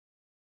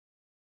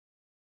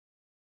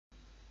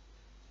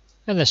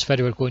In this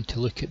video we're going to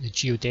look at the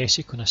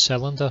geodesic on a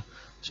cylinder.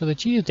 So the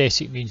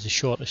geodesic means the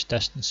shortest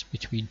distance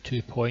between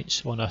 2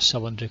 points on a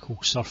cylindrical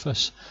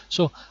surface.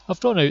 So I've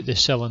drawn out the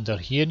cylinder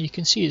here and you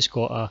can see it's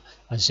got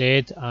a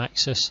Z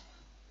axis,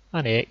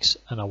 an X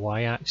and a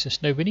Y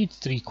axis. Now we need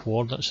 3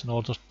 coordinates in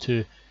order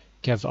to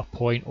give a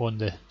point on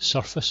the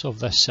surface of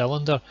this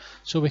cylinder.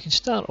 So we can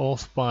start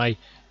off by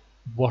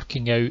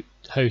working out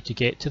how to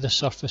get to the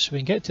surface. We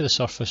can get to the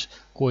surface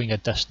going a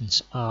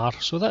distance r.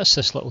 So that's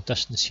this little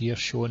distance here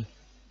shown,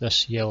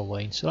 this yellow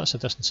line. So that's a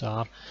distance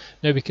r.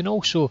 Now we can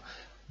also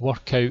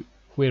work out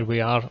where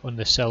we are on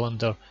the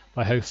cylinder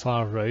by how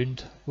far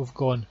round we've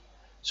gone.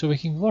 So we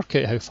can work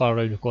out how far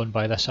round we've gone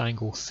by this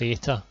angle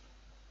theta.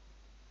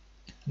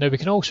 Now we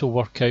can also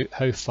work out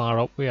how far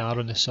up we are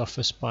on the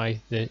surface by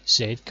the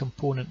z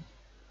component.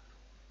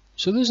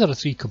 So those are the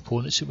 3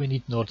 components that we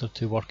need in order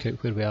to work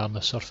out where we are on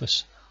the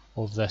surface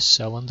of this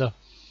cylinder.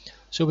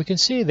 So we can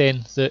say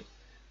then that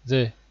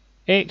the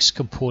x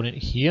component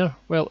here,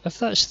 well, if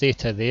that's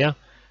theta there,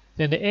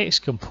 then the x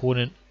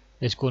component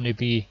is going to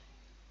be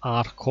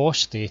r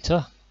cos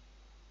theta,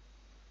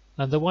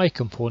 and the y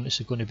component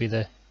is going to be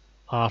the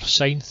r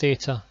sin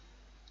theta,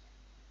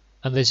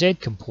 and the z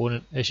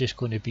component is just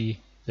going to be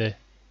the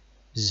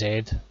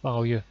z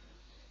value.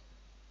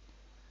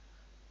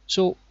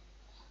 So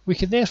we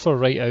can therefore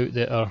write out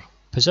that our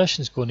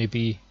position is going to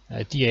be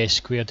ds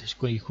squared is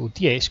going to equal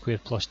dx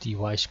squared plus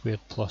dy squared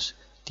plus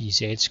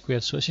dz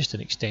squared. So it's just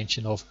an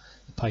extension of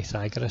the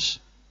Pythagoras.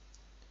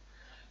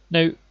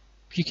 Now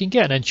you can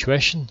get an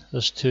intuition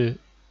as to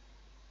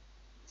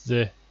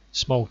the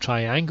small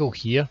triangle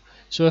here.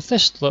 So if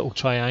this little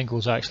triangle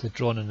is actually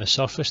drawn on the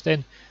surface,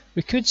 then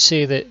we could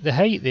say that the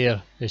height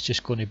there is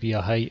just going to be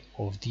a height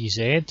of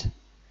dz,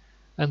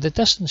 and the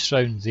distance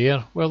round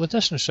there, well, the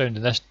distance round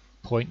in this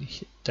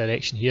point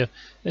direction here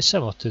is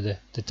similar to the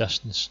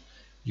distance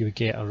you would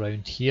get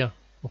around here.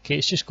 Okay,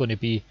 it's just going to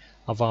be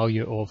a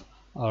value of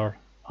our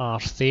r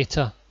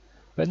theta,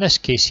 but in this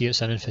case here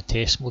it's an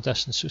infinitesimal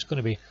distance, so it's going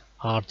to be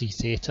r d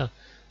theta.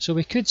 So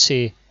we could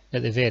say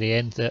at the very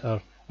end that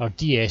our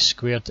ds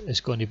squared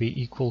is going to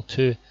be equal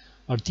to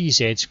our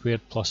dz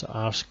squared plus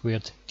r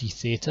squared d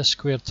theta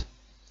squared.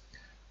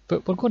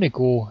 But we're going to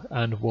go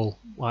and we'll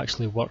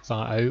actually work that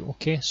out.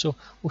 Okay, so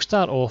we'll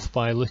start off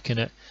by looking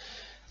at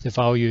the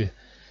value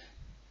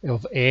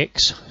of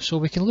x. So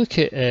we can look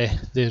at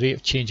the rate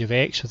of change of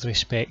x with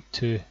respect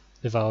to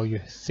the value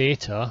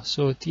theta.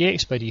 So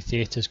dx by d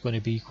theta is going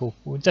to be equal,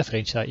 when we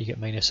differentiate that you get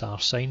minus r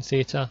sin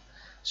theta.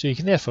 So you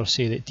can therefore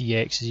say that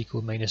dx is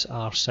equal to minus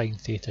r sin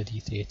theta d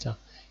theta.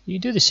 You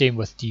can do the same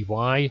with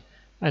dy,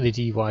 and the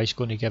dy is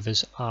going to give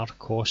us r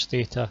cos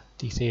theta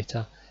d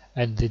theta,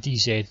 and the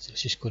dz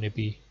is just going to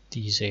be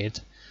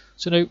dz.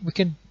 So now we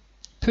can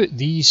put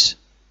these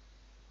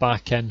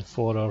back in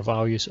for our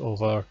values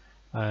of our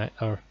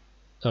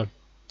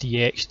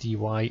dx,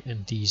 dy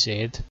and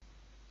dz.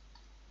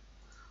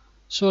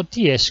 So our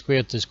ds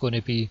squared is going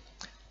to be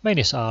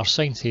minus r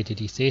sin theta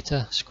d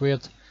theta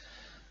squared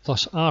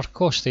plus r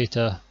cos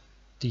theta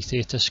d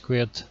theta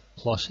squared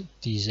plus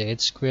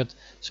dz squared.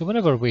 So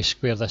whenever we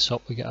square this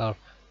up we get our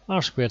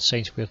r squared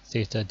sin squared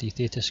theta d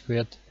theta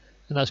squared,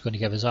 and that's going to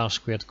give us r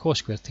squared cos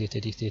squared theta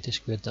d theta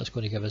squared. That's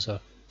going to give us our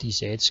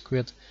dz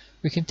squared.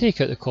 We can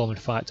take out the common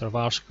factor of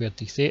r squared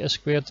d theta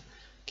squared,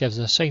 gives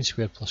us a sin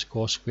squared plus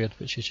cos squared,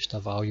 which is just a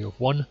value of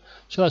 1.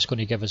 So that's going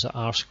to give us a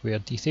r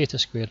squared d theta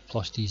squared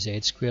plus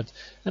dz squared,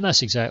 and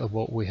that's exactly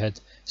what we had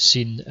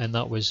seen, and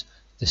that was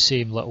the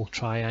same little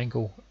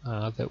triangle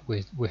that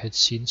we had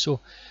seen. So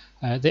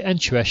the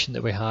intuition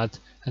that we had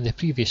in the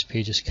previous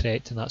page is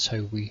correct, and that's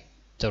how we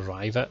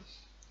derive it.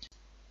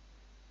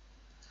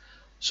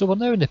 So we're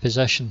now in the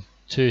position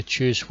to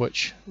choose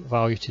which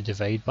value to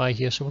divide by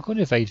here. So we're going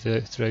to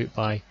divide throughout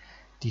by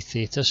d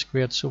theta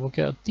squared. So we'll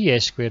get our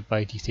ds squared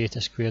by d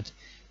theta squared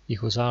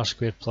equals r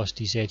squared plus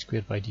dz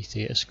squared by d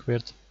theta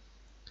squared.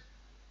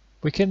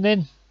 We can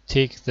then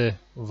take the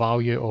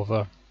value of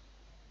our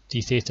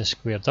d theta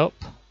squared up,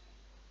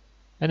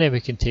 and then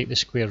we can take the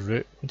square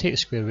root. We take the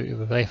square root,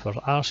 we left for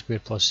r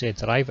squared plus z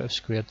derivative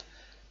squared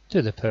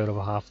to the power of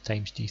a half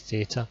times d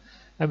theta.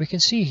 And we can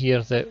see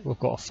here that we've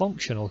got a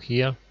functional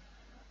here,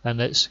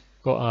 and it's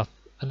got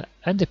an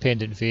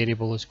independent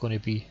variable that's going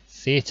to be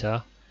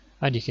theta,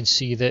 and you can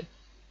see that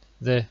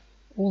the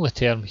only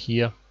term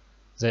here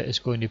that is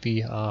going to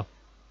be a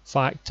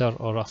factor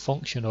or a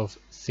function of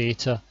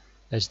theta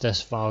is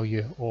this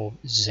value of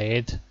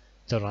z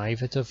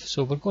derivative.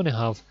 So we're going to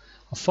have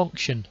a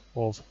function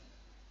of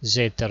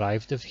z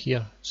derivative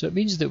here. So it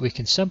means that we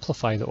can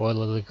simplify the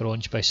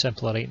Euler-Lagrange by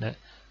simply writing it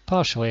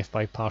partial f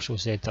by partial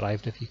z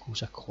derivative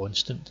equals a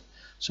constant.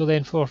 So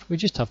then we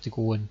just have to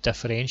go and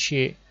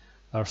differentiate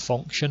our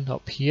function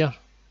up here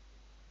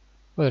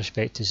with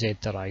respect to z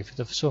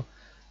derivative. So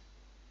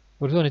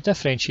we're going to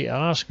differentiate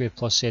our r squared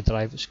plus z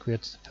derivative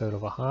squared to the power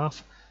of a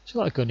half. So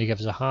that's going to give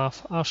us a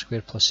half r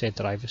squared plus z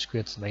derivative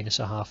squared to the minus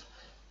a half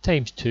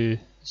times 2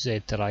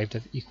 z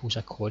derivative equals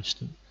a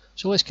constant.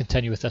 So let's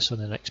continue with this on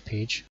the next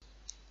page.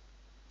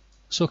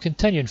 So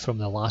continuing from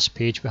the last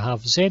page, we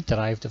have z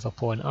derivative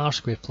upon r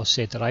squared plus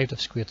z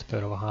derivative squared to the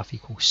power of a half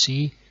equals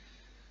c.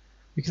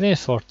 We can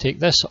therefore take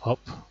this up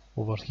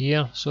over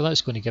here, so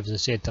that's going to give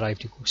us z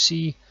derivative equals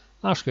c,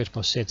 r squared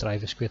plus z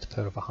derivative squared to the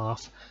power of a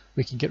half.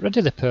 We can get rid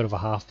of the power of a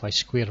half by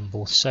squaring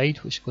both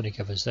sides, which is going to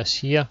give us this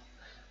here.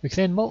 We can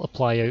then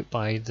multiply out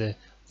by the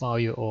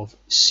value of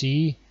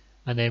c,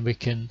 and then we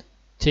can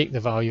take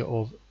the value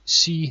of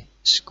c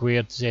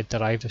squared z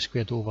derivative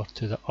squared over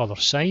to the other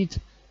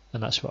side,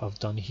 and that's what I've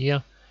done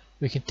here.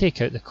 We can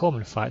take out the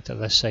common factor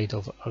this side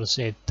of our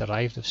z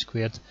derivative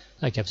squared.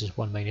 That gives us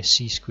 1 minus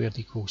c squared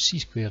equals c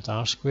squared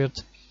r squared.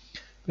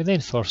 We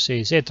then first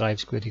say z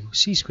derivative squared equals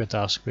c squared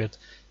r squared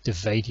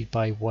divided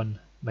by 1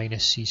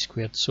 minus c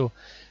squared. So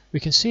we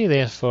can say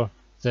therefore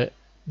that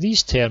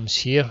these terms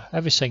here,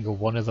 every single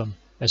one of them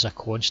is a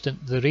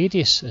constant. The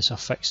radius is a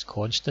fixed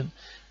constant,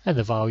 and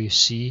the value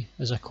c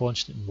is a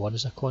constant and 1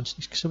 is a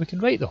constant. So we can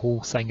write the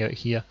whole thing out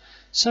here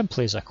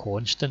simply as a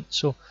constant.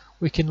 So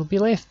we can be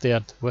left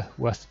there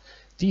with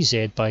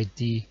dz by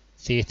d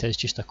theta is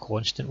just a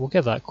constant. We'll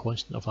give that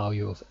constant a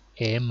value of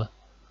m.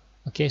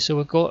 Okay, so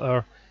we've got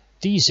our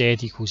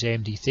dz equals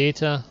m d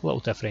theta, little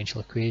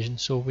differential equation.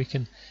 So we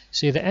can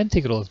say the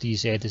integral of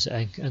dz is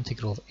the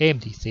integral of m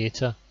d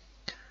theta.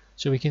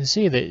 So we can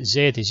say that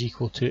z is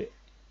equal to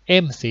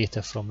m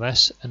theta from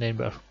this, and then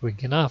we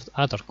can add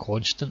our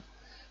constant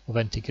of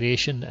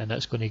integration, and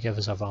that's going to give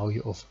us a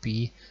value of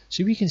b.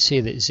 So we can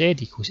say that z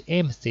equals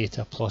m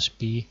theta plus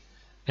b,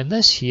 and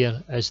this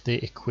here is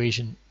the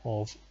equation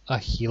of a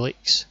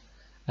helix,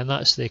 and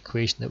that's the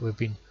equation that we've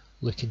been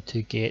looking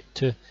to get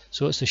to.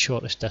 So it's the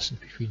shortest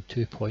distance between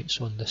 2 points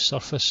on the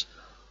surface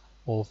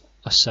of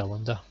a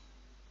cylinder.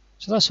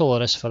 So that's all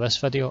there is for this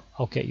video.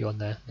 I'll get you on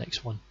the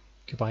next one.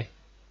 Goodbye.